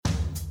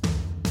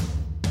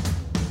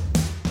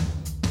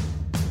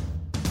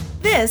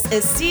This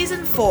is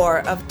Season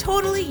 4 of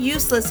Totally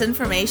Useless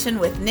Information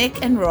with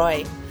Nick and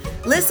Roy.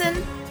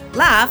 Listen,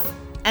 laugh,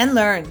 and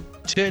learn.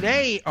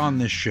 Today on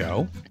the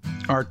show,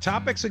 our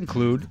topics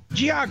include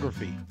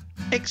geography,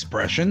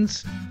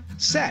 expressions,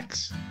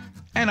 sex,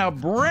 and a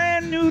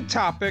brand new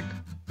topic,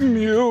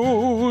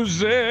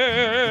 music.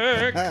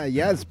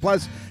 Yes,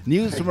 plus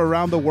news from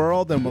around the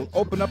world, and we'll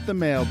open up the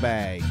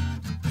mailbag.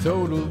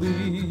 Totally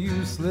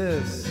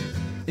useless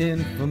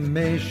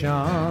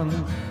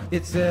information.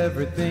 It's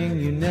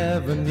everything you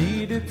never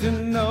needed to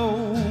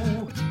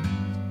know.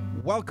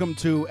 Welcome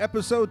to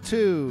episode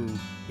 2.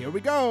 Here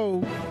we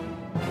go.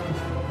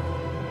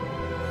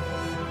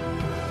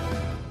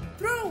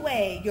 Throw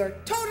away your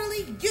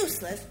totally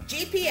useless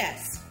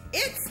GPS.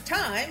 It's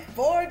time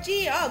for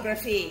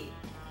geography.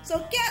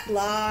 So get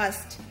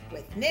lost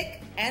with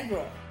Nick and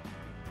Roy.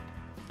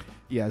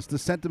 Yes, the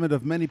sentiment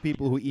of many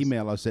people who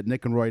email us at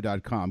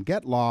nickandroy.com.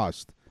 Get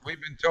lost. We've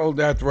been told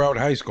that throughout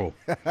high school.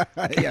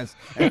 Yes.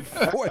 And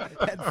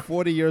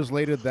 40 years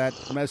later, that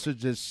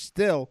message is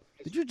still,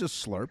 did you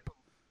just slurp?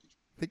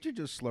 Did you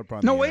just slurp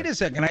on No, the wait air? a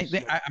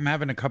second. I'm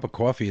having a cup of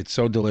coffee. It's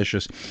so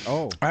delicious.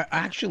 Oh.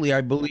 I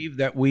believe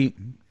that we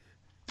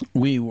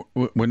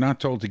were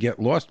not told to get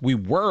lost. We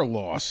were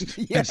lost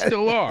and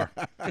still are.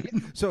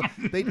 So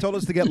they told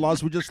us to get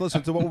lost. We just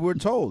listened to what we were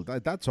told.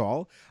 That's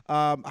all.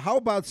 How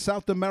about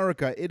South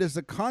America? It is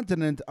a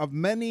continent of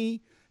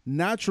many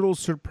natural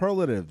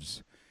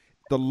superlatives.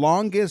 The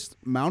longest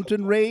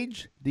mountain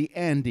range, the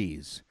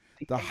Andes.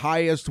 The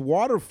highest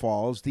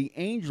waterfalls, the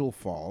Angel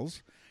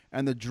Falls.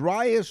 And the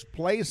driest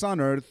place on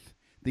earth,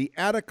 the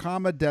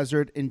Atacama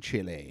Desert in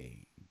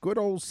Chile. Good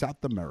old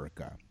South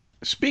America.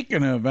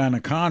 Speaking of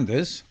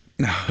anacondas.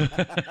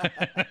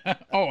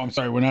 Oh, I'm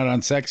sorry. We're not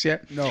on sex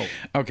yet? No.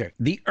 Okay.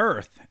 The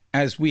Earth,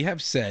 as we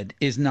have said,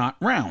 is not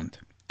round.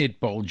 It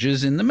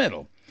bulges in the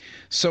middle.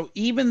 So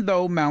even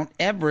though Mount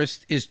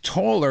Everest is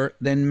taller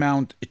than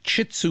Mount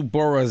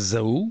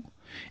Chitsuborazu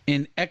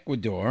in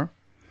Ecuador,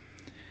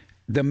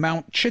 the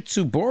Mount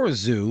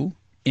Chitsuborazu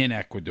in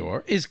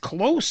Ecuador is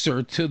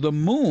closer to the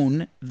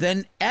moon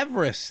than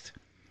Everest.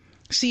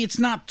 See, it's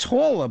not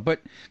taller,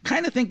 but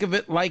kind of think of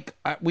it like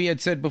we had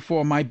said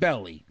before, my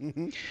belly.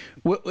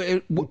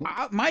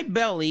 My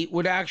belly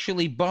would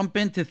actually bump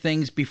into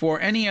things before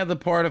any other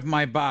part of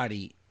my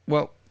body.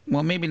 Well,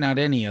 maybe not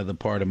any other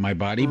part of my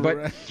body,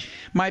 but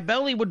my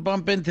belly would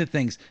bump into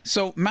things.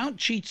 So Mount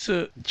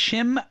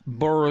Chimborazo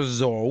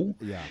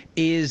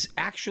is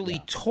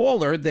actually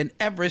taller than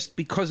Everest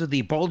because of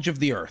the bulge of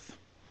the Earth.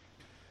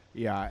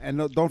 Yeah,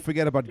 and don't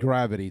forget about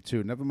gravity,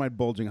 too. Never mind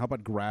bulging. How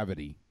about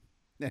gravity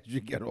as you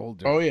get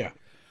older? Oh, yeah.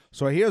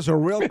 So here's a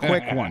real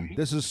quick one.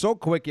 This is so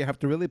quick, you have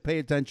to really pay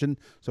attention.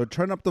 So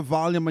turn up the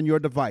volume on your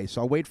device.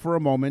 I'll wait for a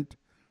moment.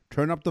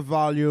 Turn up the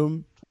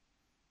volume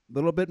a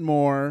little bit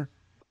more.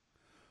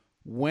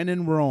 When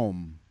in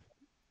Rome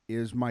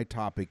is my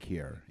topic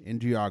here in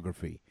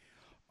geography.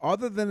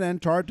 Other than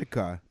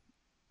Antarctica,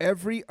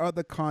 every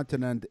other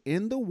continent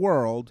in the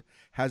world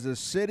has a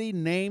city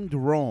named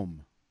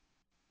Rome.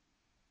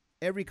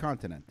 Every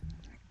continent.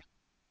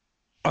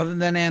 Other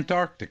than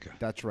Antarctica.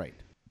 That's right.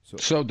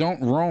 So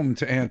don't roam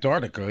to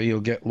Antarctica.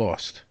 You'll get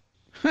lost.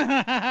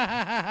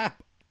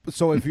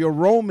 So if you're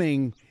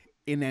roaming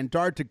in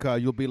Antarctica,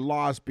 you'll be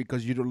lost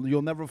because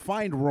you'll never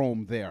find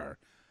Rome there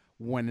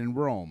when in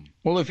Rome.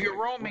 Well, if you're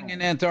roaming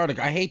in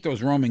Antarctica, I hate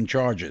those roaming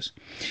charges.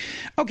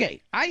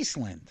 Okay,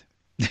 Iceland.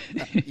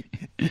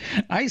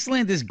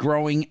 Iceland is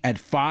growing at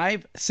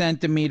 5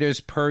 centimeters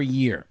per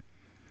year.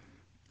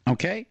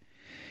 Okay?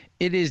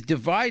 It is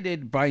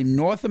divided by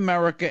North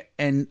America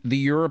and the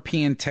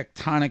European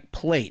tectonic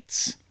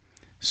plates.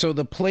 So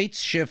the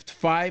plates shift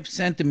 5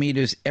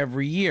 centimeters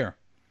every year.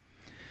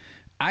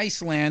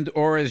 Iceland,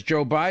 or as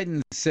Joe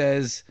Biden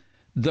says,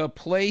 the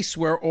place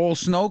where all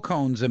snow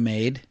cones are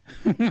made.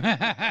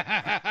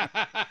 Are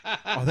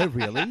they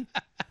really?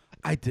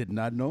 I did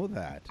not know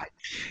that.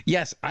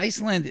 Yes,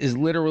 Iceland is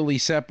literally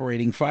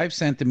separating 5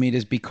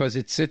 centimeters because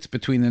it sits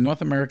between the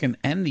North American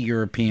and the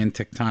European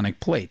tectonic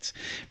plates,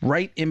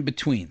 right in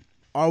between.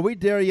 Are we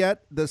there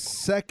yet? The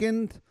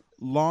second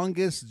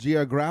longest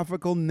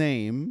geographical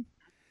name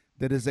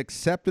that is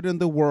accepted in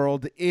the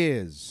world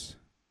is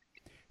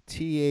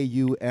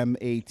Taumata,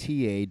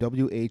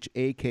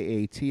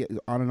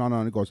 on and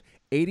on it goes.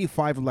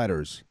 85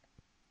 letters.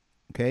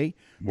 Okay?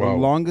 Wow. The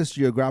longest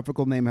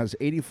geographical name has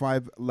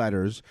 85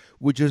 letters,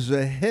 which is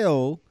a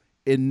hill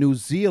in New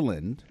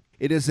Zealand.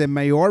 It is a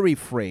Maori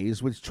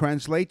phrase which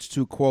translates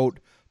to, quote,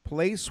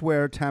 place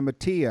where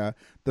Tamatea,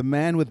 the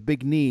man with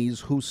big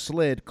knees who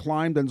slid,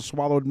 climbed, and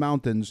swallowed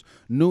mountains,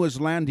 knew his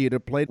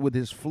Landia played with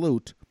his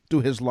flute to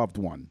his loved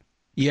one.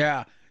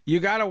 Yeah, you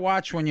got to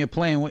watch when you're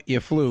playing with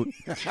your flute,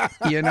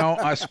 you know,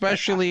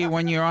 especially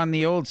when you're on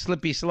the old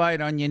slippy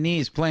slide on your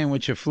knees playing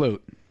with your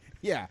flute.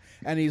 Yeah,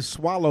 and he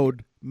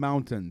swallowed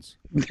mountains.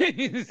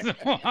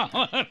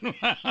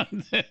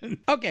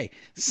 Okay,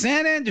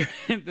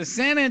 the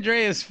San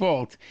Andreas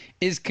Fault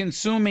is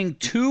consuming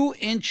 2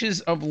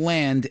 inches of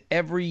land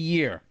every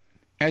year.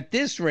 At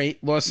this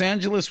rate, Los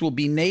Angeles will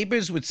be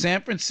neighbors with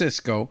San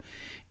Francisco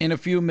in a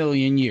few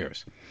million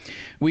years.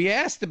 We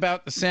asked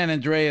about the San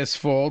Andreas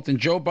fault, and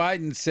Joe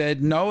Biden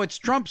said, no, it's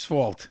Trump's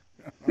fault.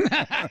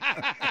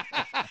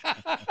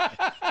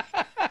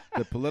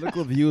 The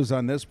political views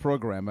on this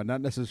program are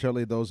not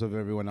necessarily those of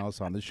everyone else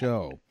on the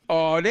show.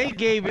 Oh, they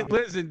gave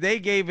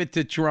it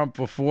to Trump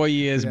for 4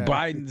 years. Yeah.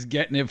 Biden's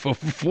getting it for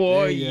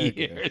 4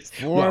 years.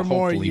 Four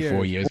more hopefully years.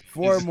 4 years.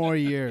 4 more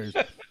years.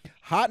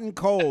 Hot and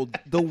cold.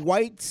 The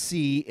White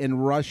Sea in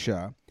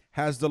Russia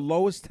has the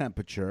lowest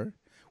temperature,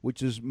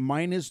 which is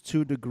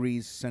 -2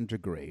 degrees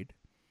centigrade.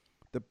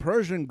 The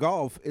Persian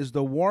Gulf is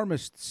the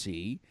warmest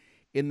sea.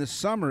 In the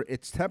summer,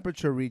 its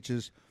temperature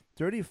reaches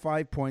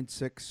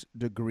 35.6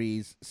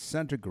 degrees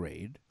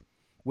centigrade,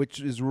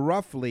 which is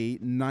roughly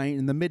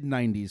in the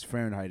mid-90s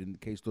Fahrenheit, in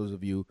case those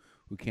of you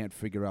who can't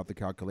figure out the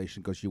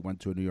calculation because you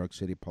went to a New York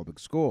City public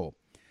school.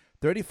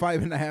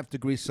 35.5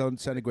 degrees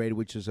centigrade,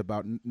 which is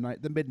about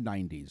the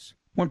mid-90s.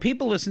 When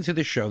people listen to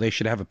the show, they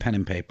should have a pen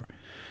and paper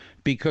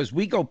because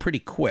we go pretty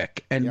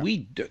quick and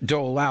we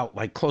dole out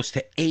like close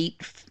to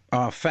 8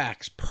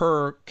 facts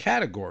per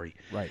category.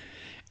 Right.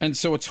 And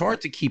so it's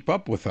hard to keep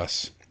up with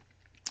us.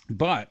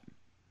 But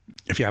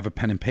if you have a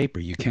pen and paper,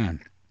 you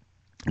can.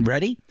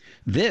 Ready?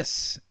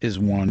 This is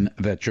one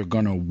that you're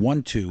going to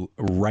want to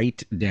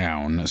write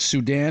down.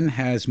 Sudan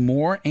has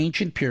more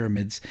ancient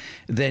pyramids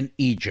than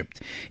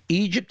Egypt.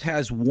 Egypt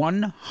has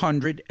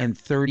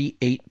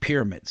 138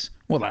 pyramids.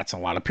 Well, that's a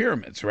lot of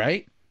pyramids,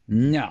 right?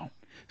 No.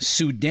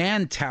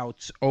 Sudan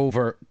touts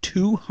over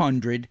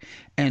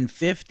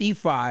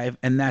 255,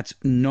 and that's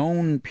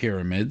known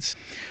pyramids,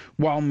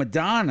 while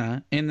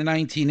Madonna in the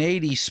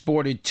 1980s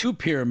sported 2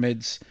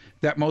 pyramids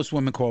that most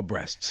women call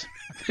breasts.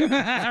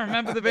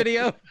 Remember the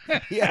video?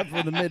 Yeah,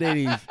 from the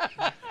mid-'80s.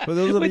 For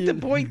those of With you,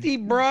 the pointy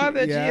bra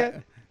that she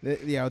had.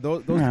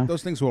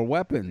 Those things were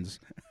weapons.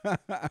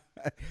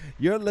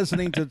 You're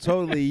listening to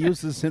Totally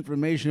Useless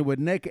Information with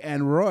Nick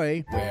and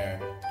Roy.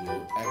 Where do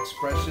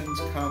expressions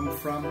come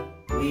from?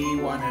 We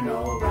want to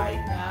know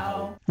right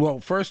now. Well,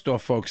 first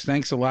off, folks,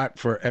 thanks a lot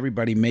for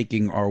everybody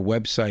making our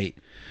website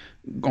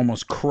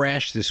almost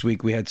crash this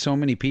week. We had so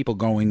many people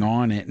going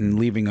on it and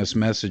leaving us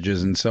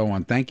messages and so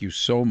on. Thank you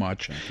so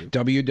much.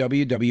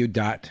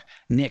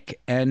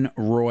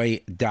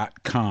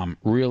 www.nickandroy.com.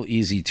 Real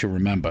easy to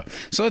remember.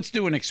 So let's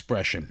do an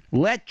expression.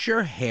 Let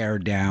your hair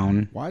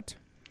down. What?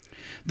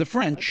 The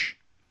French.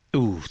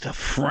 Ooh, the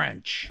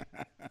French.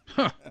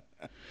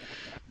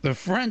 The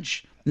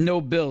French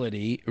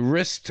nobility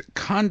risked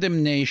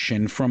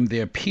condemnation from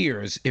their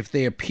peers if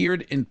they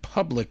appeared in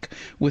public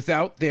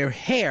without their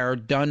hair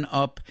done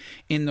up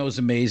in those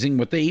amazing,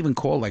 what they even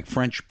call like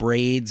French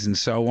braids and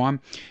so on.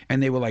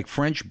 And they were like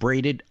French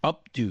braided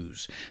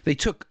updos. They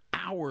took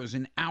hours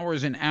and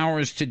hours and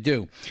hours to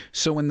do.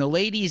 So when the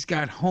ladies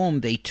got home,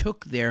 they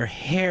took their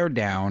hair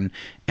down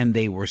and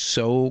they were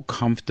so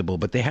comfortable,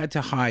 but they had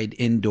to hide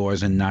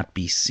indoors and not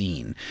be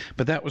seen.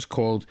 But that was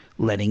called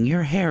letting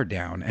your hair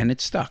down, and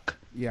it stuck.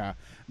 Yeah.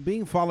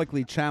 Being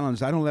follically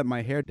challenged, I don't let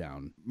my hair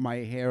down. My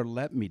hair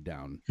let me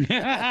down.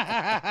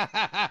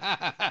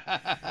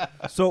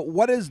 So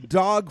what is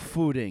dog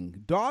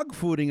fooding? Dog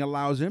fooding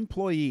allows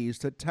employees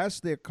to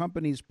test their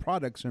company's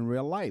products in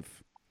real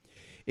life.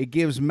 It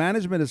gives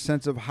management a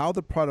sense of how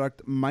the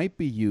product might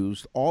be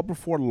used all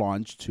before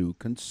launch to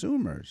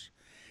consumers.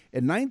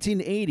 In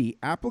 1980,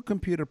 Apple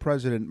Computer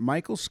president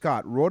Michael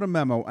Scott wrote a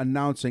memo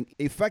announcing,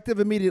 effective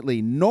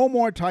immediately, no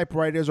more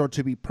typewriters are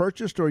to be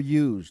purchased or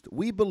used.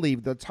 We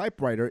believe the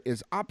typewriter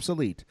is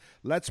obsolete.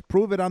 Let's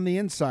prove it on the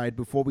inside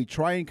before we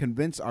try and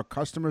convince our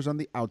customers on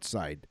the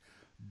outside.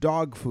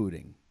 Dog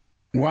fooding.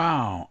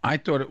 Wow, I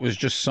thought it was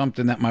just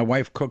something that my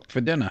wife cooked for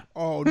dinner.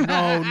 Oh,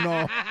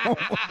 no.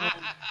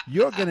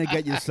 You're going to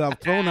get yourself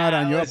thrown out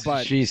on your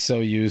butt. She's so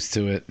used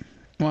to it.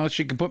 Well,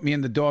 she can put me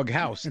in the dog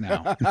house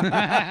now.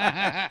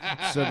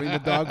 Serving the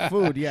dog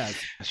food,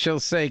 yes. She'll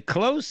say,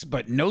 close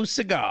but no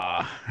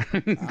cigar.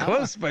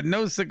 Close but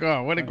no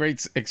cigar. What a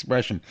great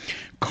expression.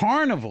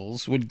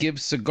 Carnivals would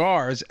give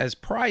cigars as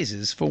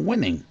prizes for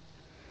winning.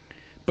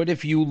 But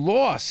if you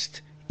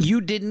lost, you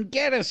didn't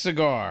get a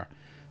cigar.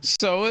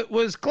 So it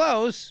was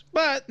close,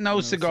 but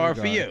no cigar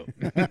for you.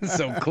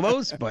 So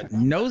close, but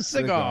no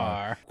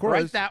cigar. Of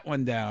course. Write that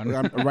one down.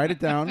 Write it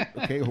down.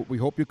 Okay, we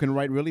hope you can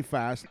write really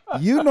fast.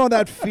 You know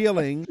that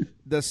feeling,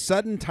 the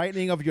sudden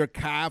tightening of your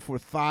calf or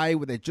thigh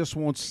where it just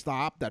won't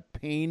stop, that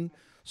pain.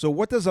 So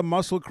what does a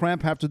muscle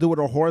cramp have to do with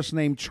a horse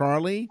named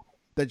Charlie?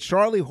 The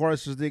Charlie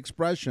horse is the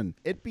expression.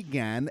 It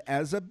began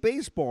as a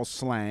baseball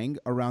slang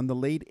around the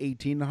late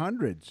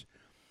 1800s.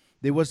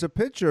 There was a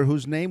pitcher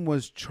whose name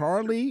was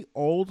Charlie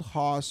Old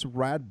Hoss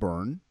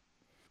Radburn,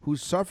 who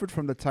suffered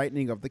from the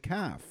tightening of the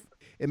calf.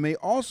 It may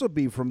also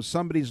be from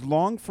somebody's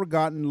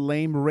long-forgotten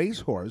lame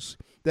racehorse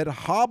that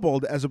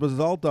hobbled as a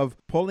result of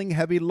pulling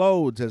heavy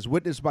loads, as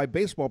witnessed by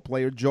baseball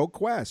player Joe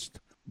Quest.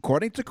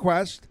 According to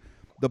Quest,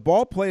 the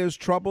ball players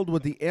troubled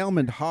with the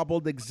ailment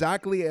hobbled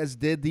exactly as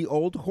did the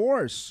old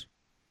horse.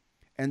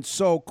 And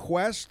so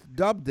Quest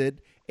dubbed it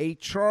A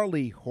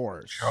Charlie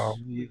horse.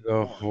 Charlie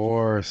the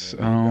horse.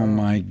 Oh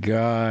my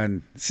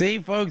God. See,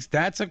 folks,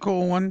 that's a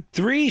cool one.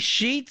 3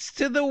 sheets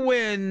to the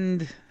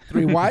wind.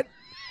 3 what?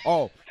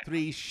 Oh,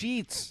 3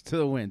 sheets to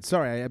the wind.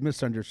 Sorry, I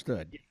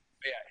misunderstood.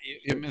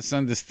 Yeah, you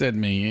misunderstood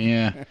me.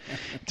 Yeah.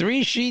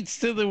 3 sheets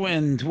to the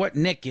wind. What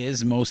Nick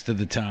is most of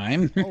the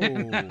time. Oh.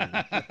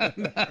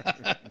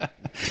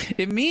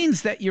 It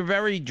means that you're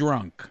very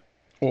drunk.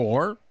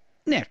 Or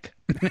Nick.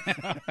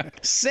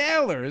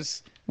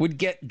 Sailors would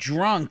get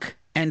drunk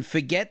and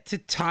forget to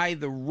tie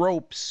the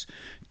ropes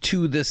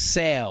to the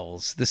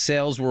sails. The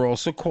sails were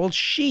also called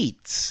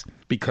sheets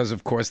because,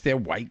 of course, they're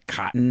white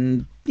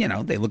cotton. You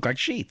know, they look like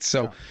sheets.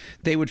 So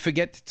they would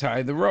forget to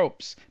tie the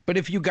ropes. But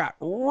if you got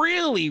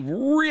really,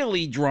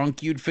 really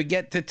drunk, you'd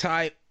forget to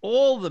tie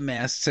all the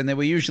masts. And there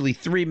were usually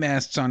 3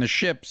 masts on a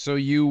ship. So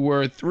you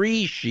were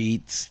 3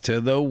 sheets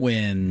to the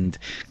wind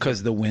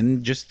because the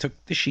wind just took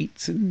the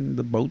sheets and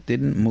the boat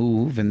didn't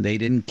move and they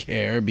didn't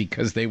care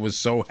because they were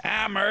so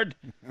hammered.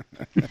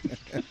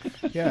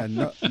 Yeah,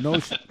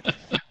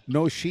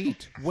 no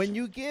sheet. When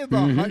you give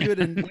 100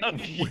 and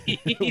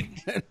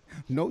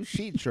no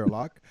sheet,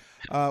 Sherlock.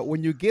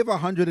 When you give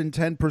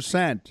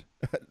 110%,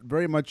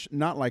 very much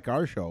not like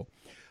our show.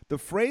 The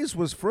phrase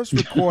was first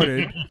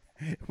recorded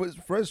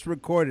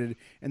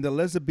in the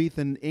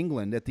Elizabethan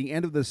England at the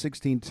end of the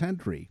 16th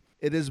century.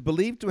 It is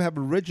believed to have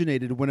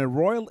originated when a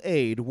royal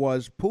aide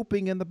was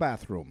pooping in the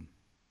bathroom.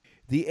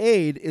 The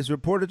aide is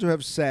reported to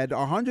have said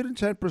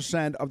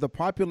 110% of the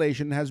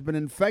population has been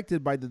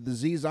infected by the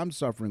disease I'm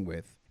suffering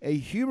with. A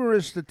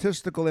humorous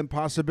statistical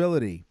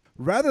impossibility.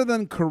 Rather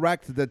than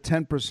correct the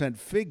 10%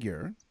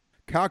 figure,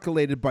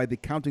 calculated by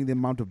counting the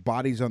amount of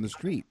bodies on the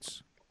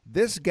streets,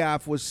 this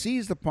gaffe was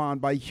seized upon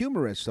by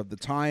humorists of the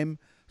time,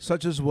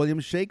 such as William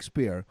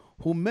Shakespeare,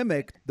 who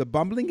mimicked the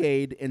bumbling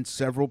aide in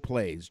several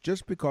plays,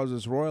 just because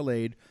his royal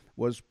aide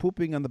was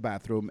pooping in the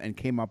bathroom and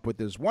came up with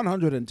this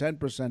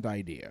 110%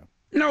 idea.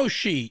 No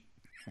sheet.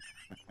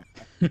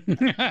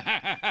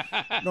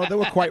 No, they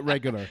were quite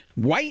regular.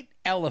 White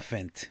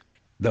elephant.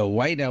 The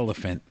white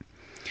elephant.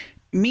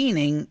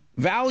 Meaning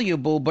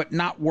valuable but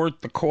not worth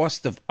the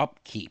cost of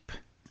upkeep.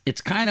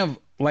 It's kind of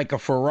like a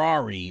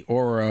Ferrari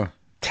or a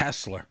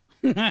Tesla.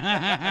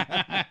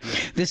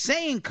 The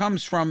saying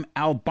comes from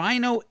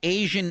albino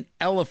Asian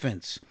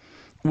elephants,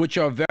 which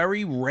are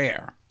very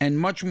rare and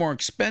much more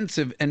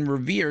expensive and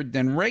revered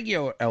than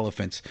regular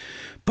elephants.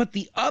 But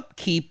the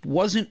upkeep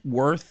wasn't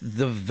worth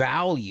the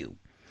value.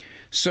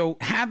 So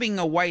having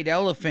a white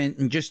elephant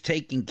and just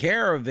taking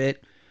care of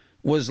it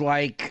was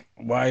like,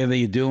 why are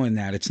they doing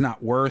that? It's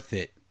not worth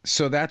it.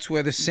 So that's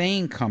where the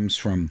saying comes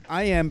from.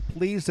 I am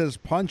pleased as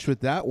punch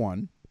with that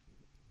one.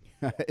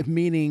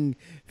 Meaning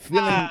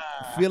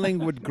feeling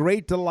with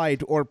great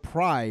delight or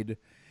pride.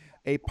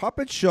 A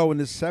puppet show in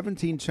the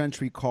 17th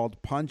century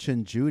called Punch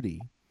and Judy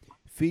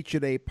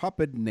featured a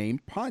puppet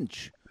named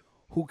Punch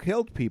who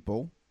killed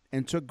people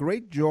and took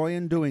great joy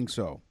in doing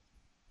so.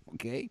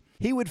 Okay?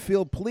 He would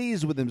feel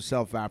pleased with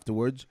himself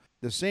afterwards.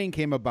 The saying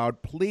came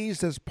about,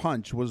 pleased as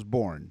Punch was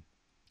born.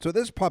 So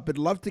this puppet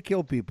loved to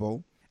kill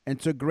people and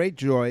took great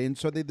joy, and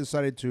so they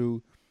decided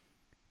to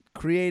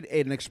create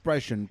an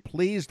expression,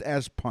 pleased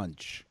as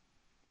Punch.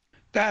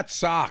 That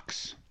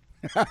socks.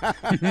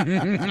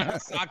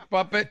 Sock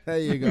puppet. There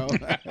you go.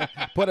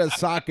 Put a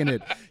sock in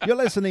it. You're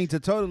listening to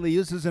Totally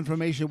Useless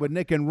Information with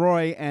Nick and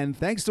Roy, and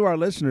thanks to our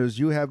listeners,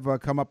 you have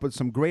come up with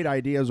some great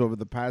ideas over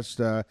the past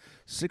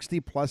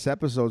 60-plus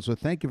episodes, so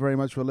thank you very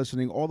much for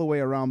listening all the way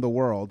around the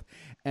world.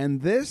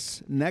 And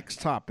this next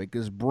topic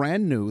is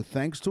brand new,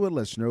 thanks to a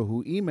listener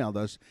who emailed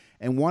us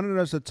and wanted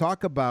us to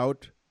talk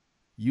about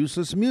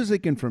useless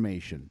music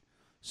information.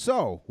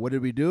 So, what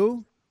did we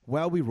do?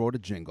 Well, we wrote a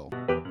jingle.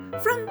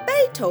 From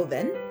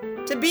Beethoven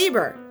to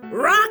Bieber,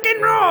 rock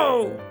and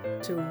roll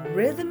to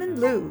rhythm and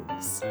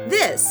blues.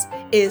 This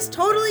is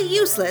Totally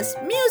Useless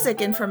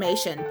Music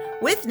Information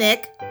with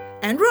Nick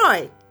and Roy.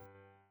 Isn't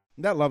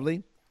that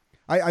lovely?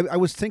 I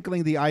was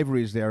tinkling the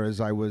ivories there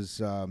as I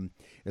was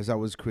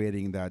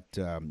creating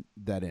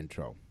that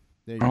intro.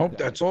 I hope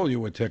that's all you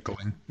were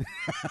tickling.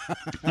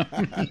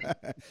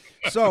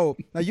 So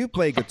now you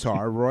play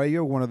guitar, Roy.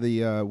 You're one of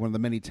the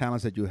many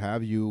talents that you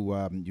have.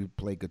 You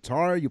play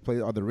guitar, you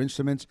play other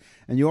instruments,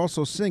 and you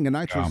also sing. And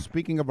actually,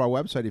 speaking of our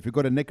website, if you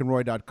go to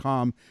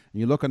nickandroy.com and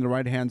you look on the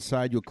right-hand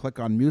side, you'll click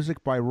on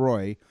Music by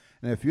Roy.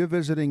 And if you're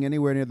visiting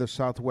anywhere near the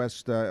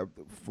Southwest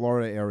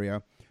Florida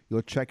area,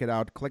 you'll check it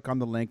out. Click on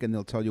the link, and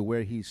they'll tell you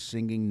where he's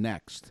singing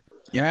next.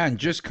 Yeah, and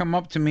just come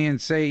up to me and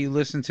say you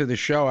listen to the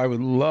show. I would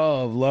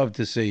love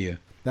to see you.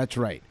 That's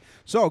right.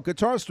 So,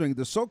 guitar string,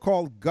 the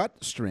so-called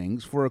gut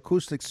strings for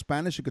acoustic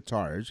Spanish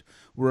guitars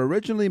were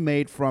originally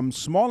made from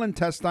small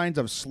intestines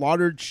of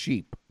slaughtered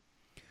sheep.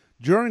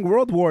 During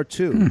World War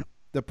II,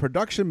 the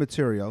production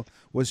material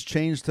was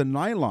changed to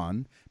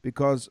nylon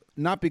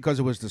not because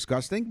it was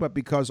disgusting, but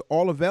because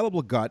all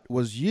available gut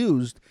was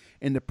used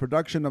in the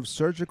production of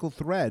surgical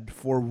thread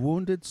for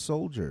wounded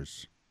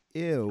soldiers.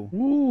 Ew.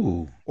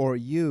 Ooh. Or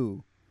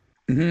you.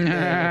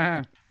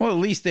 Well, at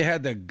least they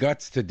had the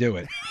guts to do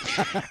it.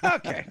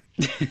 Okay.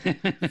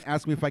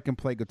 Ask me if I can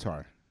play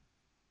guitar.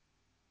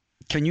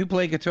 Can you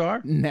play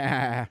guitar?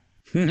 Nah.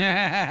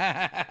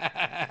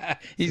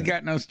 He's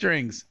got no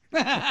strings.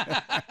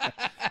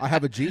 I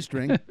have a G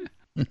string.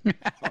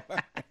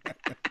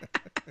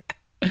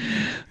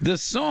 The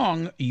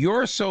song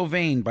You're So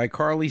Vain by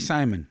Carly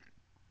Simon.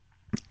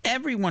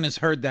 Everyone has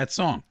heard that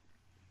song.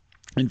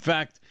 In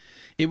fact,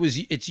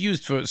 it's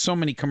used for so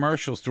many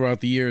commercials throughout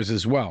the years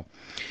as well.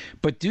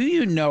 But do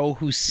you know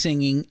who's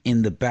singing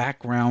in the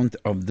background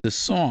of the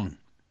song?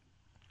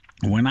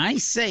 When I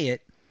say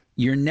it,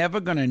 you're never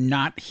going to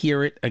not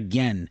hear it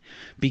again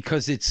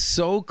because it's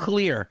so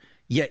clear,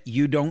 yet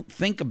you don't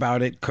think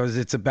about it because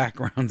it's a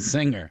background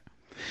singer.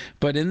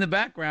 But in the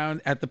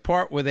background, at the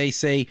part where they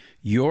say,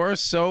 "You're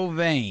so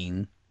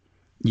vain,"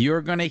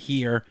 you're going to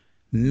hear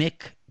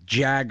Mick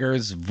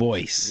Jagger's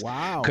voice.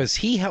 Wow. Because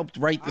he helped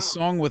write the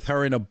song with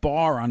her in a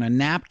bar on a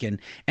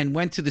napkin and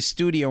went to the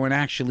studio and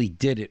actually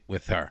did it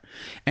with her.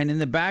 And in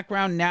the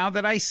background, now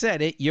that I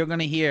said it, you're going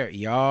to hear,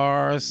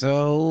 "You're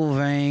so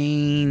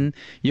vain."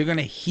 You're going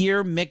to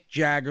hear Mick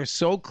Jagger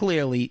so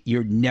clearly,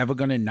 you're never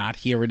going to not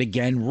hear it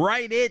again.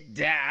 Write it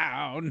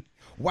down.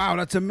 Wow,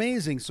 that's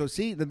amazing. So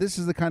see, this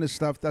is the kind of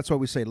stuff, that's why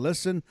we say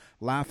listen,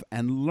 laugh,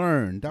 and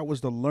learn. That was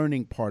the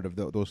learning part of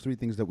those three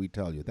things that we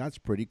tell you. That's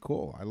pretty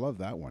cool. I love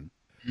that one.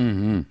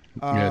 Yeah,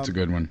 it's a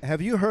good one.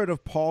 Have you heard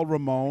of Paul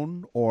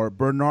Ramon or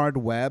Bernard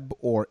Webb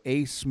or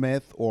A.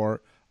 Smith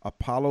or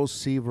Apollo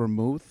C.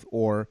 Vermouth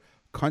or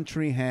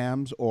Country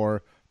Hams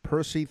or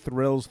Percy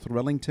Thrills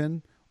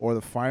Thrillington or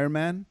the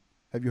Fireman?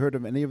 Have you heard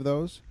of any of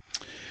those?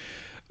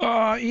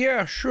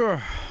 Yeah,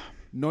 sure.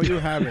 No, you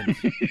haven't.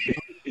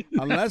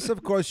 Unless,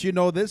 of course, you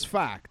know this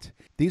fact.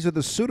 These are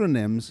the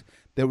pseudonyms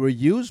that were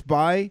used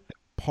by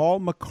Paul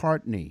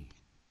McCartney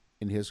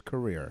in his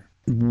career.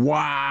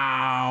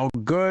 Wow,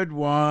 good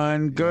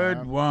one,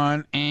 good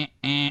one.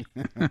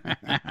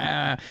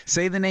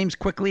 Say the names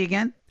quickly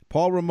again.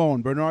 Paul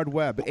Ramon, Bernard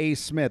Webb, A.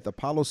 Smith,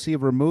 Apollo C.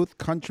 Vermouth,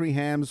 Country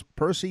Hams,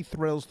 Percy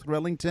Thrills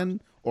Thrillington,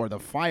 or the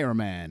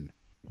Fireman.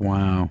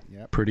 Wow,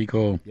 Yep. Pretty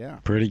cool. Yeah.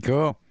 Pretty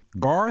cool.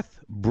 Garth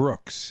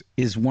Brooks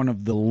is one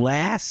of the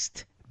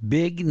last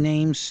big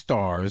name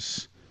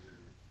stars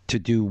to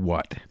do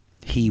what?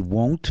 He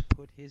won't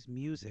put his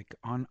music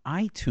on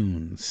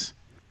iTunes.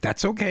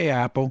 That's okay,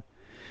 Apple.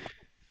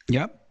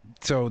 Yep.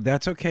 So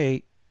that's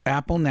okay.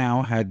 Apple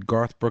now had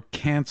Garth Brooks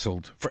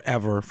canceled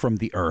forever from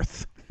the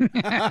earth.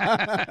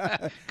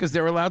 Because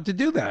they're allowed to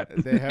do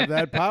that. They have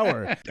that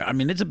power. I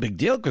mean, it's a big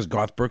deal because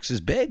Garth Brooks is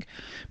big,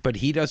 but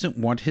he doesn't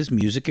want his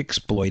music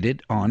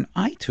exploited on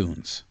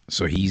iTunes.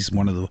 So he's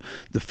one of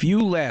the few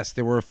last.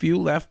 There were a few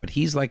left, but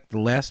he's like the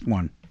last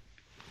one.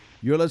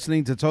 You're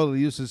listening to Totally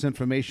Useless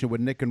Information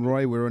with Nick and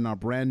Roy. We're in our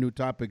brand new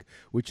topic,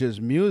 which is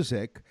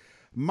music.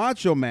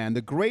 Macho Man, the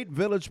great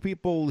Village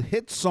People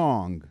hit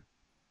song.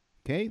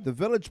 Okay, the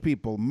Village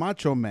People,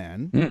 Macho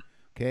Man.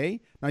 Okay,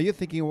 now you're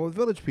thinking, well,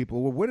 Village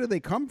People, well, where do they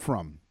come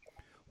from?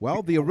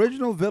 Well, the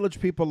original Village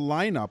People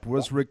lineup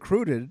was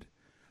recruited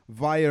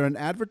via an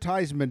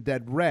advertisement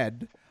that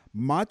read,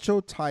 "Macho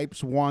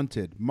types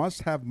wanted,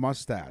 must have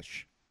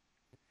mustache."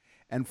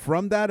 And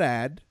from that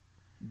ad,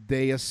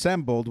 they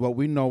assembled what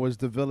we know as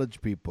the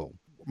Village People.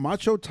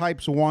 Macho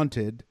types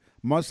wanted,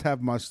 must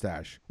have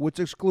mustache, which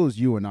excludes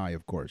you and I,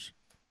 of course.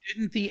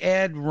 Didn't the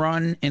ad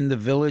run in the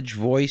Village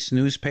Voice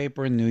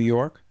newspaper in New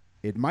York?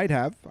 It might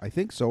have. I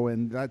think so.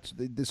 And that's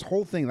this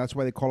whole thing. That's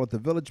why they call it the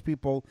Village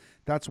People.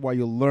 That's why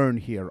you'll learn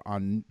here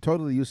on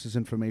Totally Useless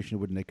Information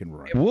with Nick and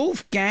Roy.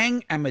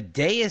 Wolfgang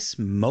Amadeus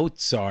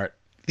Mozart.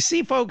 You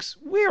see, folks,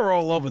 we're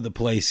all over the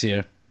place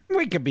here.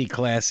 We could be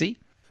classy.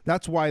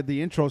 That's why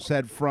the intro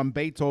said from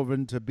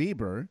Beethoven to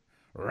Bieber,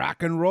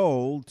 rock and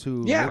roll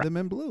to rhythm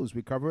and blues.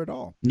 We cover it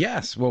all.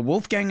 Yes. Well,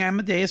 Wolfgang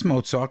Amadeus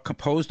Mozart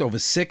composed over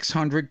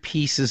 600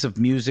 pieces of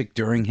music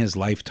during his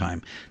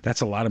lifetime.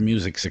 That's a lot of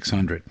music,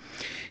 600.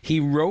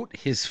 He wrote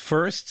his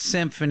first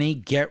symphony,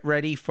 get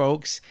ready,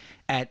 folks,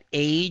 at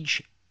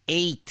age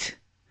 8.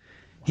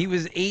 He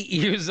was 8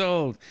 years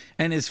old.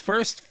 And his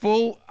first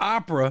full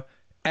opera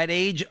at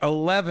age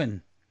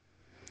 11.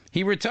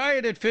 He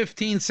retired at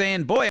 15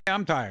 saying, "Boy,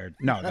 I'm tired."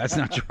 No, that's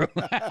not true.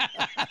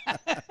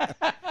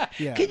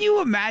 Yeah. Can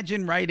you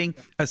imagine writing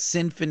a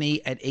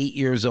symphony at 8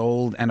 years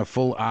old and a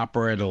full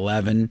opera at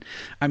 11?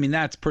 I mean,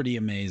 that's pretty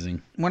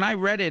amazing. When I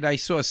read it, I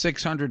saw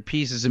 600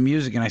 pieces of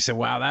music, and I said,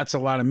 wow, that's a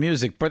lot of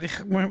music. But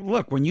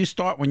look, when you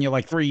start when you're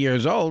like 3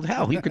 years old,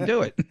 hell, you could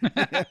do it.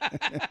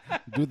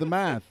 Do the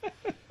math.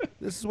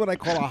 This is what I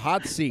call a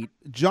hot seat.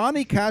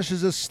 Johnny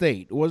Cash's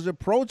estate was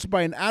approached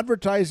by an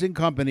advertising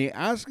company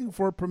asking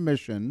for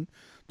permission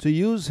to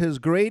use his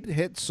great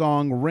hit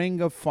song,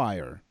 Ring of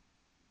Fire.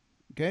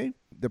 Okay?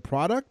 The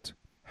product?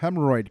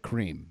 Hemorrhoid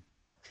cream.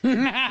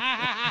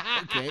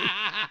 Okay.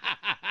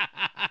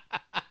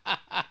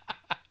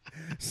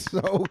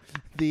 So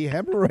the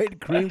Hemorrhoid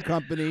Cream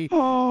Company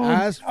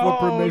asked for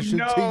permission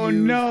to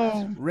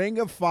use Ring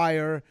of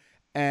Fire.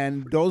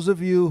 And those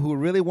of you who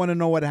really want to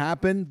know what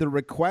happened, the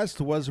request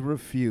was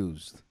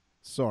refused.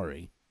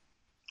 Sorry.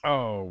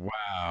 Oh,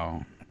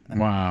 wow.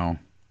 Wow.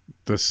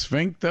 The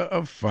Sphincter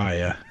of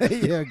Fire.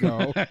 There you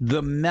go.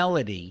 The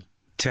melody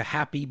to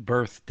Happy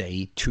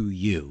Birthday to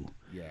You.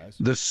 Yes.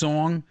 The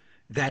song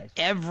that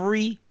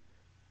every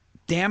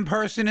damn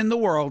person in the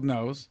world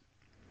knows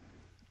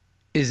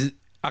is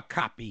a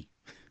copy.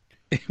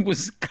 It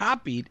was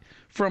copied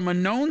from a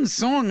known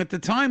song at the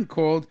time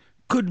called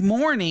Good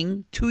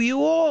Morning to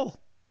You All.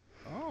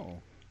 Oh.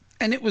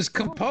 And it was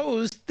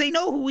composed, they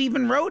know who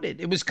even wrote it.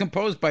 It was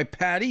composed by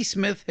Patti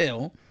Smith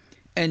Hill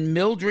and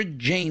Mildred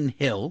Jane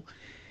Hill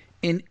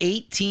in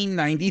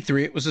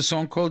 1893. It was a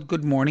song called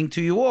Good Morning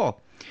to You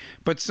All.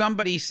 But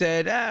somebody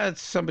said,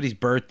 it's somebody's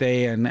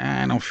birthday and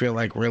I don't feel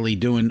like really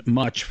doing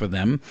much for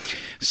them.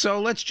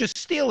 So let's just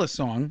steal a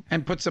song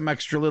and put some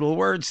extra little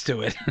words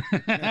to it.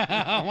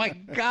 Oh my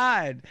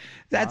God.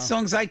 That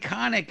song's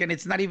iconic and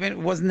it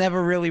was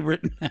never really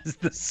written as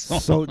the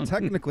song. So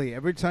technically,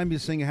 every time you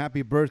sing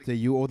Happy Birthday,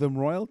 you owe them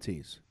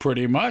royalties.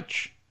 Pretty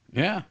much.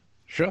 Yeah,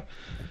 sure.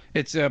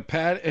 It's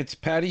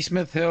Patti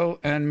Smith Hill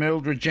and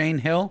Mildred Jane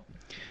Hill.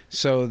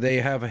 So they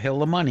have a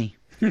hill of money.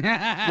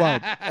 Well,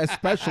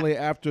 especially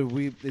after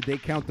they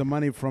count the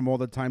money from all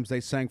the times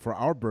they sang for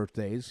our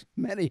birthdays.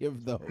 Many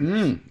of those.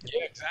 Yeah,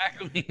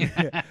 exactly.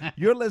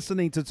 You're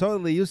listening to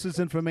Totally Useless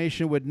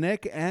Information with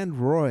Nick and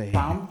Roy.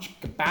 Wow,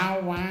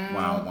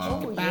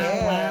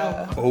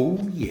 wow. Oh,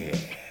 yeah.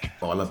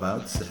 All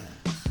about sex.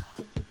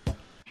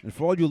 And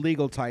for all you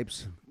legal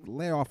types,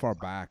 lay off our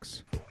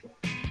backs.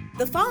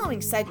 The following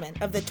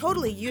segment of the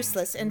Totally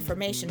Useless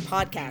Information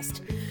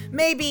podcast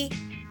may be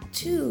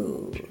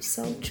too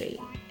sultry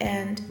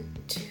and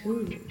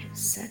too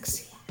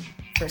sexy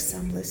for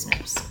some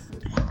listeners.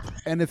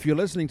 And if you're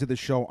listening to the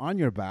show on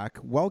your back,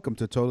 welcome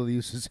to Totally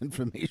Useless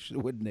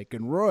Information with Nick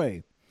and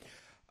Roy.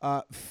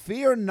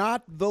 Fear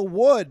not the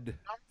wood.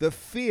 The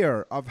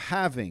fear of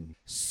having,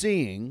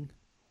 seeing,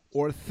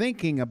 or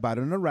thinking about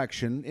an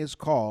erection is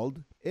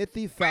called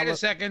ithyphalo... Wait a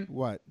second.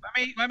 What?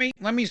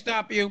 Let me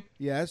stop you.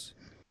 Yes?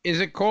 Is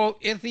it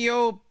called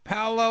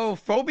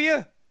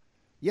ithiopalophobia?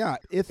 Yeah,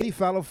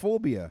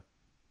 ithyphalophobia.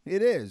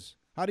 It is.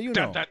 How do you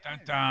know? Dun, dun, dun,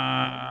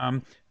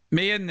 dun.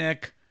 Me and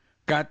Nick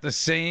got the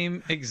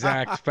same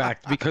exact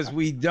fact because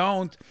we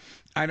don't.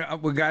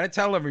 We got to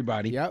tell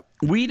everybody. Yep.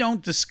 We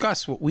don't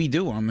discuss what we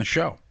do on the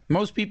show.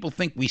 Most people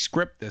think we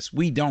script this.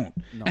 We don't.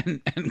 No.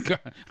 And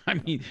I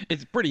mean,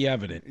 it's pretty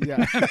evident.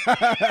 Yeah.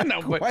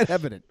 No, but Quite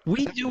evident.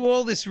 we do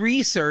all this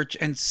research,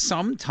 and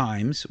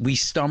sometimes we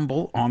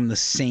stumble on the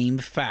same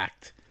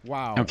fact.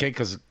 Wow. Okay,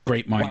 because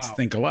great minds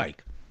think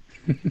alike.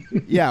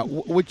 Yeah,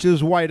 which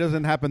is why it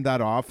doesn't happen that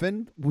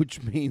often,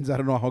 which means I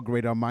don't know how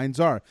great our minds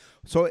are.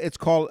 So it's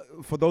called,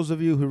 for those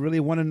of you who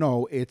really want to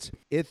know, it's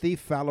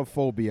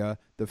ithyphalophobia,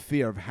 the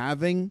fear of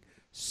having,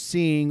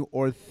 seeing,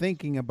 or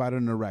thinking about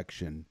an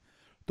erection.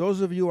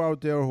 Those of you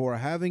out there who are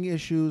having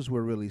issues,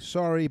 we're really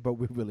sorry, but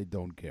we really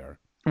don't care.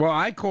 Well,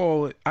 I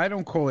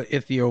don't call it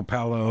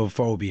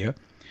ithiopalophobia.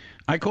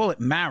 I call it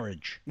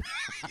marriage.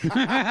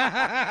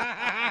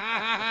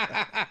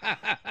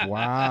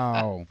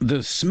 Wow.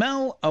 The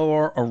smell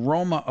or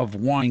aroma of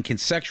wine can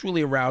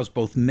sexually arouse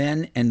both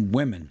men and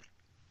women.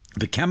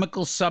 The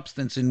chemical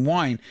substance in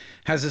wine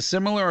has a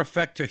similar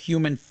effect to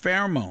human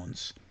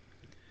pheromones.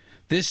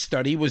 This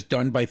study was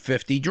done by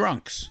 50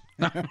 drunks.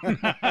 How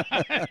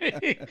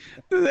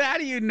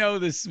do you know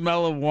the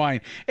smell of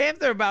wine?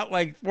 After about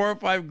like 4 or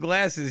 5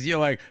 glasses, you're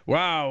like,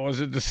 wow,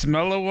 was it the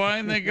smell of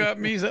wine that got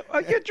me? So,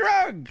 you're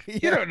drunk.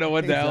 You don't know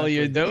what the hell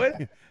you're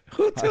doing.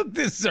 Who took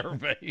this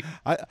survey?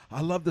 I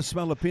love the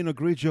smell of Pinot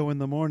Grigio in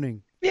the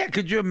morning. Yeah,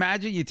 could you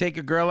imagine you take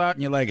a girl out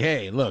and you're like,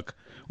 hey, look,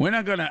 we're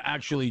not going to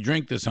actually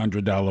drink this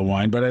 $100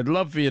 wine, but I'd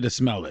love for you to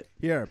smell it.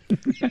 Here,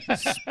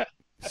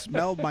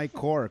 smell my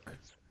cork.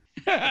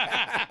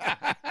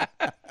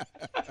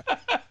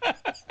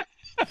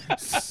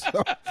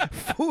 So,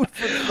 food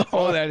for thought.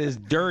 Oh, that is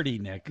dirty,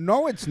 Nick.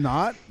 No, it's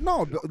not.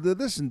 No,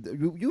 listen.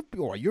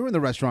 You're in the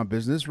restaurant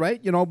business,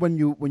 right? You know, when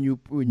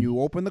you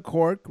open the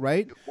cork,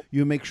 right?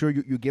 You make sure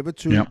you give it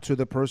to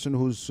the person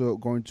who's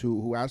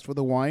who asked for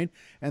the wine,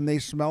 and they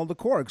smell the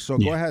cork. So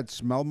go ahead,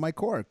 smell my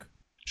cork.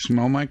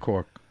 Smell my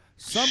cork.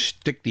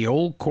 Stick the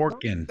old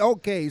cork in.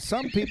 Okay,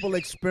 some people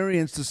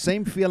experience the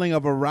same feeling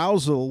of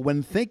arousal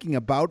when thinking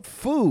about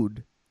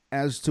food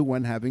as to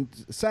when having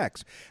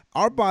sex.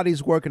 Our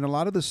bodies work in a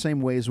lot of the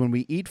same ways when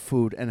we eat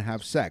food and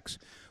have sex.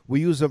 We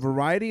use a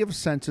variety of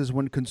senses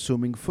when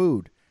consuming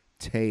food: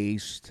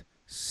 taste,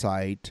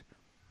 sight,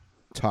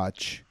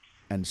 touch,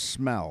 and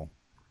smell.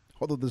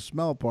 Although the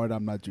smell part,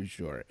 I'm not too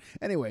sure.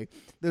 Anyway,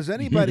 does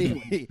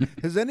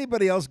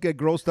anybody else get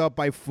grossed out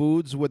by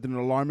foods with an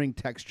alarming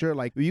texture?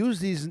 Like, we use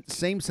these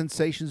same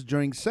sensations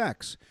during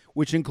sex,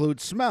 which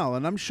includes smell,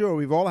 and I'm sure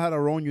we've all had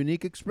our own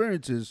unique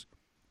experiences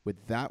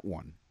with that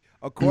one.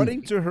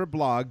 According to her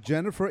blog,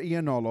 Jennifer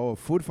Iannolo of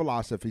Food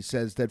Philosophy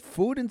says that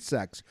food and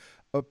sex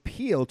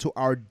appeal to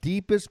our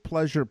deepest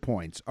pleasure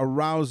points,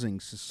 arousing,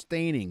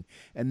 sustaining,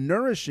 and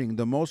nourishing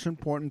the most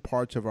important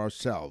parts of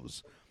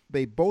ourselves.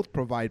 They both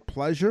provide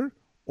pleasure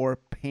or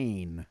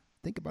pain.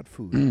 Think about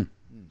food.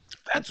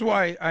 That's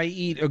why I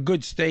eat a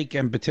good steak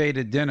and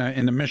potato dinner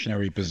in the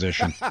missionary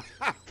position.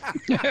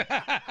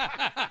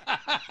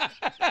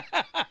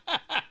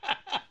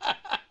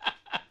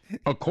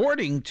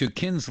 According to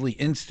Kinsley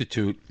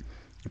Institute,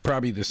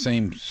 probably the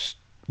same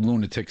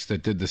lunatics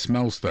that did the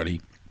smell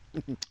study,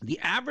 the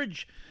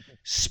average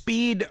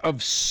speed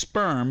of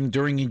sperm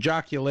during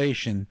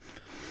ejaculation.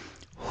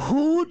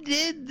 Who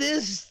did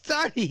this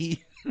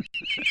study?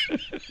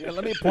 Yeah,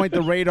 let me point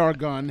the radar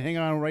gun. Hang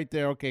on right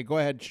there. Okay, go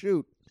ahead.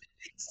 Shoot.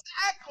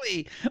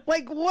 Exactly.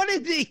 Like, what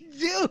did they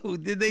do?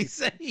 Did they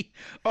say,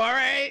 all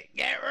right,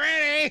 get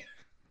ready?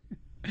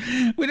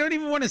 We don't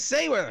even want to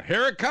say, well,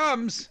 here it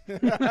comes.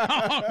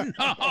 Oh,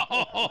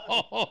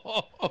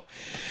 no.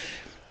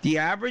 The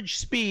average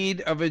speed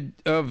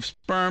of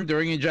sperm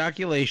during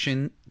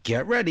ejaculation,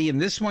 get ready,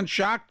 and this one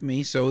shocked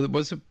me, so it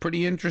was a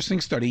pretty interesting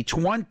study,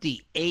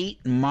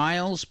 28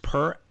 miles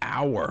per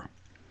hour.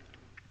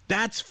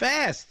 That's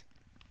fast.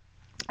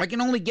 I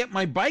can only get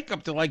my bike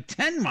up to like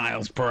 10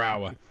 miles per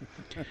hour.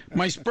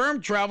 My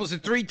sperm travels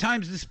at 3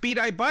 times the speed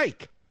I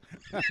bike.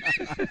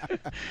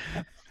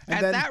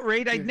 At that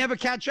rate, I'd never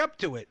catch up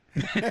to it.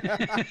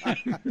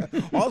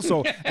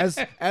 Also,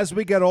 as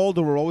we get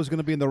older, we're always going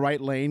to be in the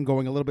right lane,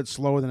 going a little bit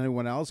slower than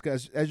anyone else.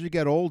 As you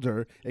get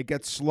older, it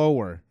gets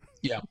slower.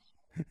 Yeah.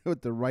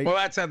 With the right. Well,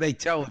 that's how they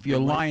tell if you're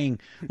lying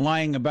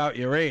about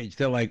your age.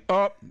 They're like,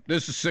 oh,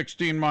 this is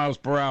 16 miles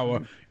per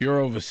hour. You're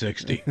over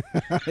 60.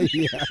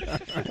 Yeah.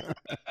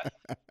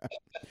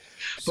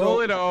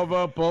 Pull it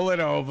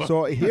over.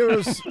 So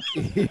here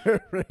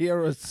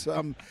are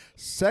some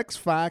sex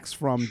facts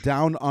from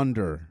down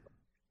under.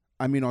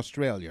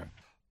 Australia.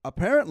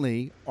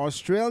 Apparently,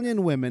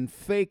 Australian women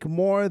fake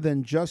more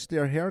than just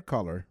their hair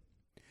color.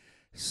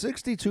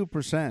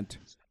 62%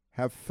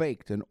 have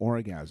faked an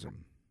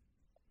orgasm.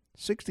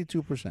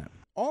 62%.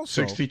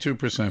 Also,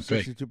 62%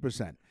 fake.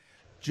 62%.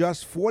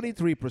 Just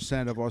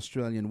 43% of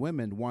Australian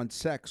women want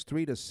sex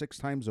 3 to 6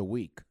 times a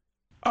week.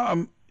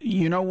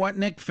 You know what,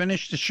 Nick?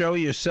 Finish the show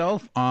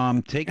yourself.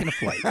 Taking a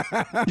flight.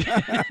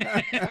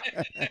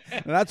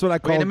 That's what I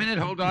call. Wait a minute.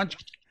 Hold on.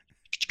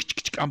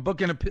 I'm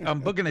booking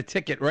a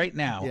ticket right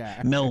now.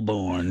 Yeah.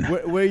 Melbourne.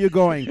 Where are you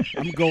going?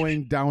 I'm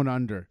going down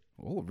under.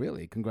 Oh,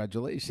 really?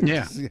 Congratulations.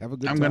 Yeah. Have a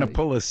good I'm time. going to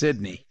pull a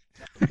Sydney.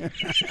 And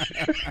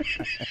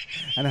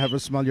have her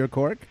smell your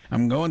cork?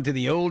 I'm going to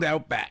the old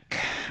Outback.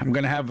 I'm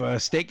going to have a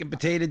steak and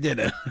potato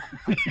dinner.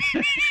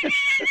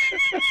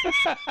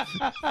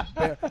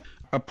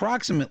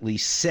 Approximately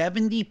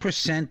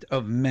 70%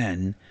 of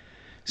men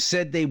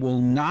said they will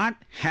not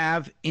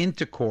have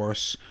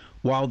intercourse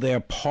while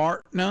their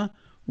partner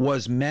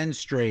was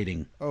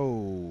menstruating.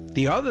 Oh.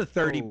 The other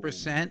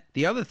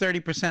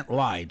 30%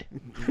 lied.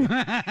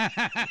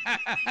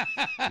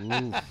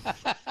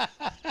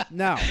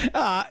 Now,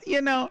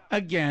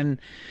 again,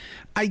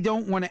 I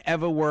don't want to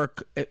ever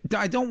work.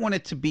 I don't want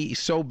it to be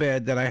so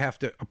bad that I have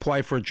to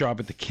apply for a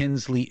job at the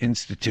Kinsley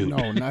Institute.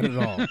 no, not at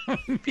all.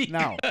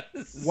 Now,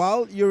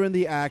 while you're in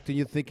the act and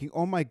you're thinking,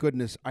 oh my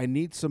goodness, I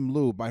need some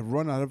lube. I've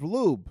run out of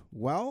lube.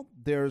 Well,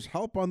 there's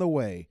help on the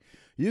way.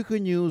 You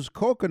can use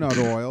coconut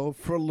oil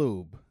for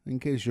lube, in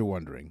case you're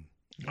wondering.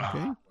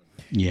 Okay?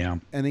 Yeah.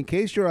 And in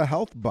case you're a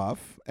health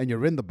buff, and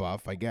you're in the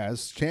buff, I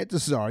guess,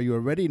 chances are you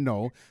already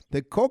know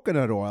that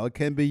coconut oil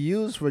can be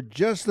used for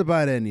just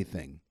about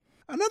anything.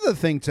 Another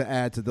thing to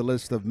add to the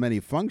list of many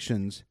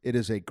functions, it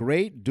is a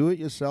great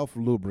do-it-yourself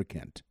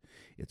lubricant.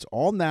 It's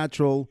all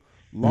natural,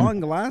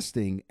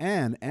 long-lasting,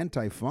 and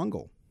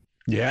antifungal.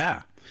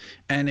 Yeah.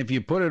 And if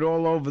you put it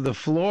all over the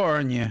floor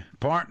and your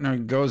partner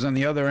goes on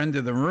the other end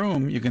of the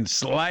room, you can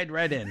slide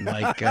right in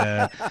like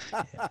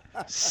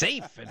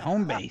safe at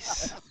home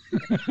base.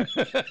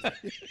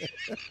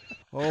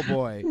 Oh,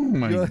 boy. Oh,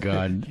 my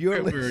God.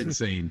 We're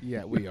insane.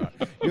 Yeah, we are.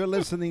 You're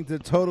listening to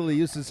Totally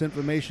Useless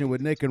Information with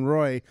Nick and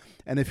Roy.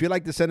 And if you'd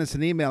like to send us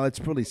an email, it's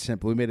pretty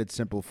simple. We made it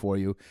simple for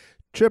you.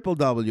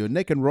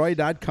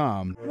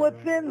 www.nickandroy.com.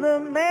 What's in the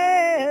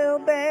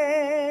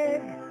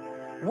mailbag?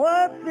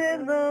 What's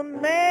in the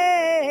mail?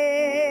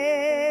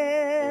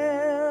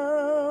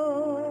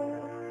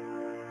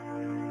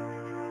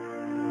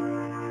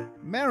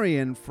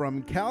 Marion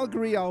from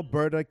Calgary,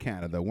 Alberta,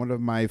 Canada, one of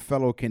my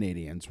fellow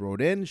Canadians,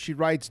 wrote in. She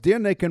writes, Dear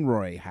Nick and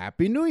Roy,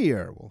 Happy New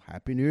Year. Well,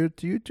 Happy New Year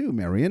to you too,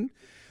 Marion.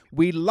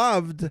 We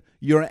loved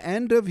your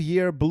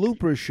end-of-year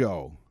blooper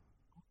show.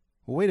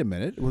 Well, wait a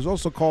minute. It was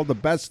also called the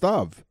Best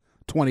of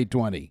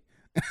 2020.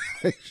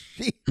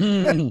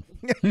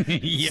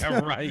 Yeah,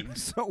 right.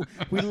 So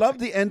we love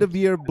the end of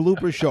year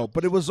blooper show,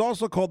 but it was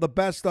also called the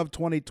Best of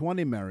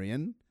 2020,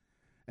 Marion.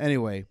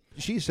 Anyway,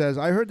 she says,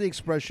 I heard the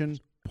expression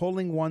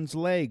pulling one's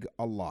leg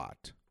a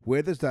lot.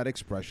 Where does that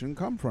expression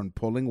come from,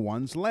 pulling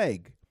one's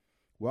leg?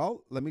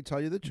 Well, let me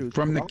tell you the truth.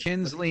 From the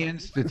Kinsley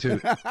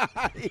Institute.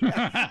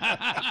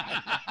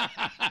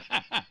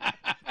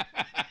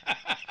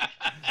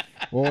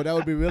 Oh, that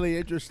would be really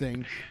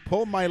interesting.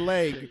 Pulling my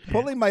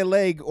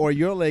leg or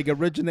your leg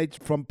originates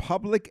from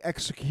public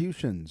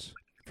executions,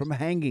 from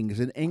hangings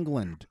in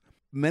England.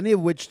 many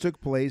of which took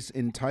place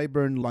in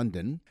Tyburn,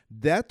 London.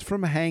 Death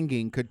from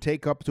hanging could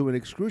take up to an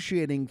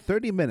excruciating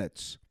 30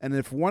 minutes, and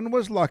if one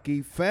was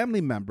lucky,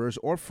 family members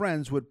or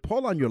friends would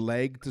pull on your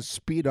leg to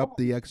speed up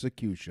the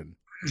execution.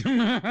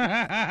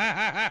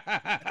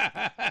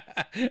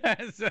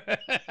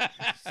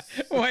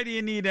 Why do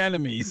you need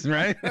enemies,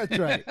 right? That's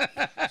right.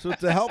 So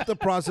to help the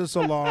process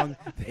along,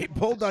 they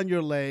pulled on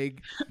your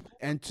leg,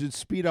 and to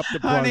speed up the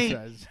Honey,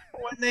 process.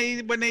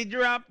 when they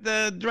drop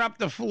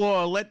the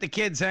floor, let the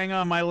kids hang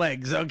on my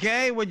legs,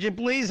 okay? Would you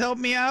please help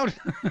me out?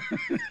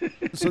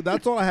 So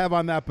that's all I have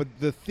on that. But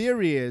the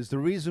theory is the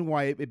reason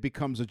why it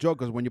becomes a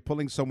joke is when you're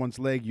pulling someone's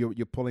leg,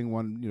 you're pulling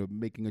one,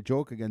 making a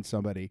joke against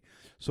somebody.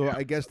 So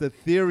I guess the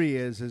theory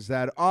is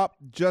that,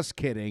 just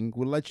kidding,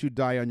 we'll let you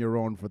die on your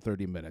own for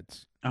 30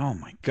 minutes. Oh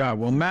my God!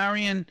 Well,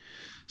 Marion,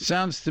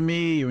 sounds to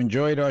me you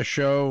enjoyed our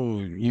show.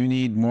 You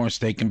need more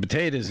steak and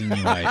potatoes in your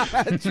life.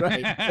 That's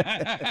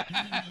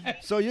right.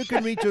 So you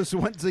can reach us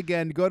once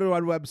again. Go to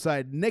our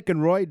website,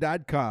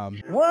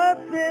 nickandroy.com.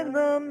 What's in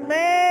the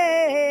mail?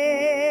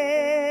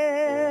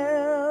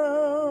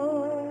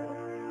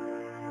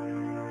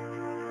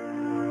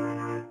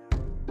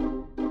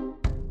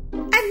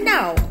 And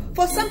now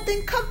for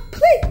something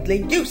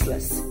completely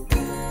useless.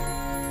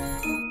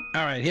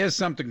 All right, here's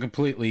something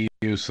completely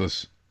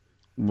useless.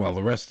 Well,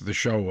 the rest of the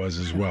show was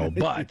as well,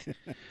 but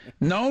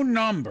no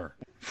number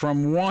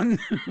from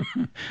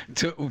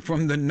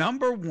from the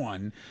number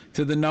 1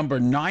 to the number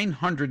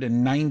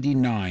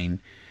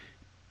 999.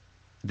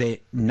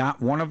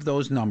 Not one of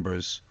those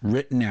numbers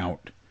written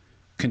out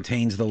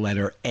contains the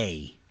letter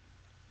A.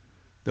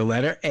 The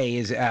letter A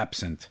is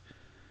absent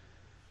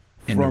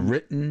in the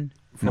written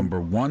number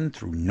 1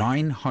 through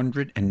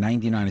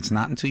 999. It's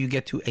not until you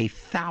get to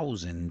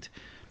 1,000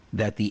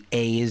 that the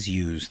A is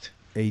used.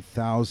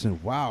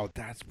 8,000. Wow,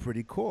 that's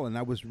pretty cool. And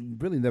I was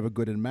really never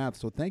good in math,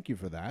 so thank you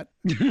for that.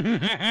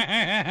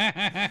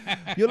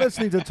 You're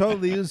listening to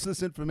Totally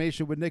Useless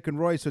Information with Nick and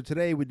Roy. So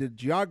today we did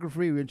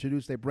geography. We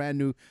introduced a brand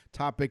new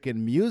topic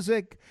in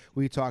music.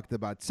 We talked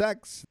about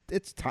sex.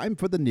 It's time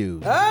for the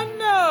news. And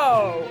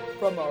now,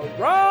 from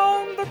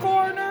around the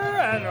corner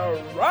and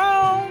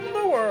around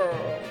the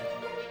world,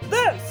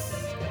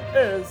 this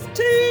is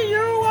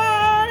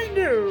TUI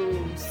News.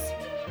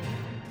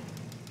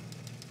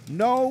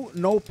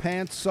 No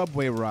Pants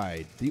Subway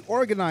Ride. The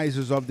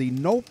organizers of the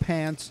No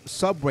Pants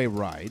Subway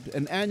Ride,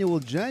 an annual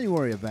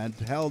January event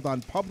held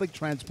on public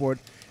transport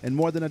in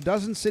more than a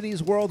dozen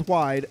cities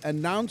worldwide,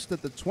 announced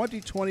that the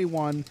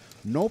 2021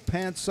 No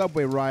Pants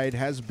Subway Ride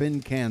has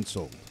been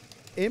canceled.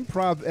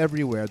 Improv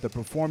Everywhere, the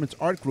performance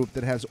art group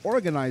that has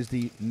organized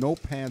the No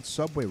Pants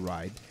Subway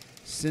Ride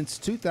since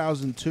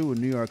 2002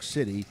 in New York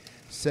City,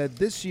 said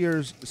this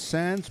year's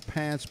Sans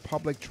Pants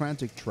public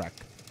transit trek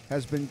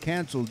has been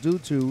canceled due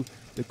to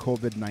the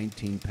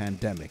COVID-19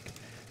 pandemic.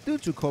 Due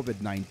to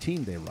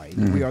COVID-19, they write,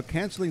 we are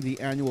canceling the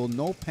annual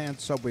No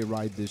Pants Subway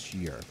Ride this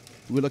year.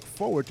 We look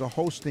forward to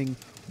hosting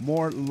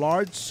more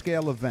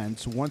large-scale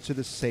events once it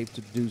is safe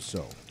to do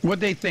so. What'd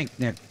they think,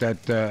 Nick?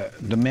 That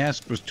the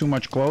mask was too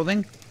much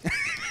clothing?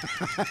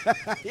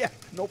 Yeah,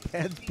 no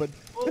pants, but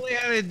All they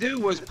had to do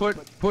was put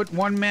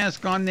one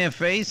mask on their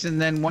face and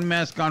then one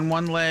mask on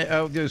one leg,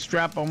 the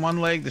strap on one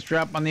leg, the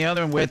strap on the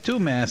other, and wear two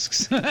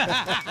masks.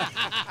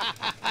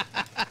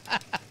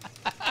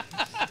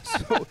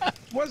 So,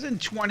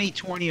 wasn't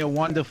 2020 a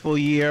wonderful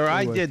year?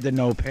 I did the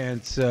no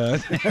pants.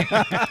 That's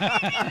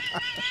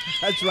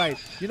right.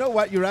 You know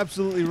what? You're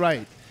absolutely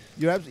right.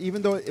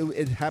 Even though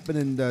it happened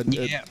in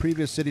the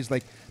previous cities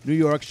like New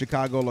York,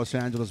 Chicago, Los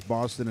Angeles,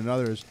 Boston, and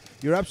others,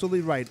 you're absolutely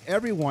right.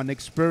 Everyone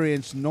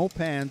experienced no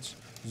pants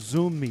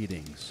Zoom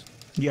meetings.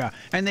 Yeah,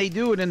 and they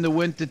do it in the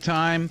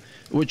wintertime,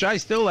 which I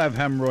still have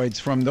hemorrhoids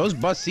from. Those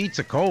bus seats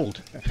are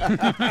cold.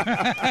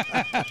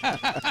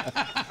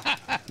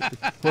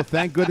 Well,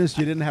 thank goodness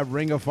you didn't have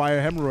Ring of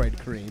Fire hemorrhoid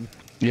cream.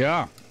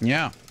 Yeah.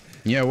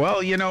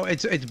 Well, you know,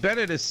 it's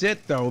better to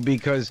sit, though,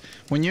 because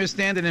when you're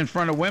standing in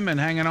front of women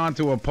hanging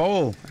onto a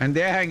pole and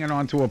they're hanging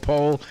onto a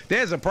pole,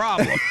 there's a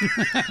problem.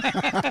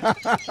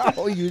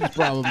 Oh, huge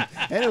problem.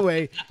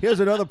 Anyway, here's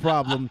another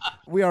problem.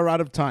 We are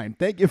out of time.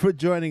 Thank you for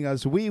joining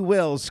us. We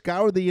will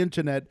scour the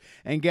internet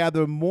and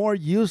gather more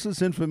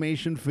useless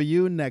information for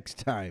you next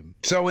time.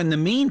 So in the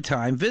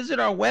meantime, visit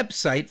our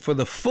website for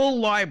the full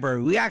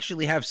library. We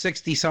actually have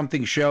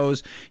 60-something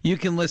shows. You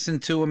can listen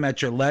to them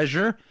at your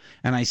leisure.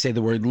 And I say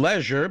the word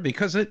leisure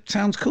because it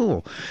sounds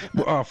cool.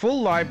 Our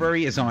full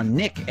library is on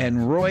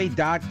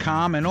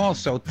nickandroy.com. And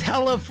also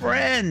tell a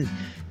friend.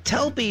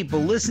 Tell people,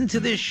 listen to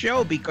this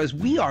show, because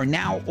we are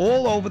now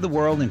all over the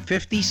world in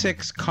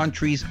 56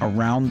 countries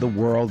around the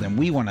world. And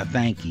we want to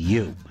thank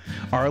you,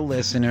 our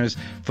listeners,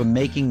 for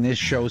making this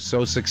show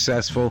so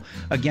successful.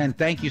 Again,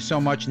 thank you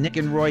so much,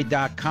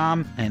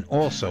 nickandroy.com. And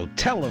also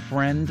tell a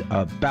friend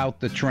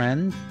about the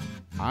trend.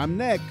 I'm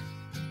Nick.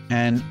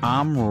 And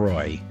I'm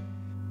Roy.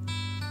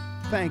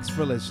 Thanks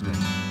for listening.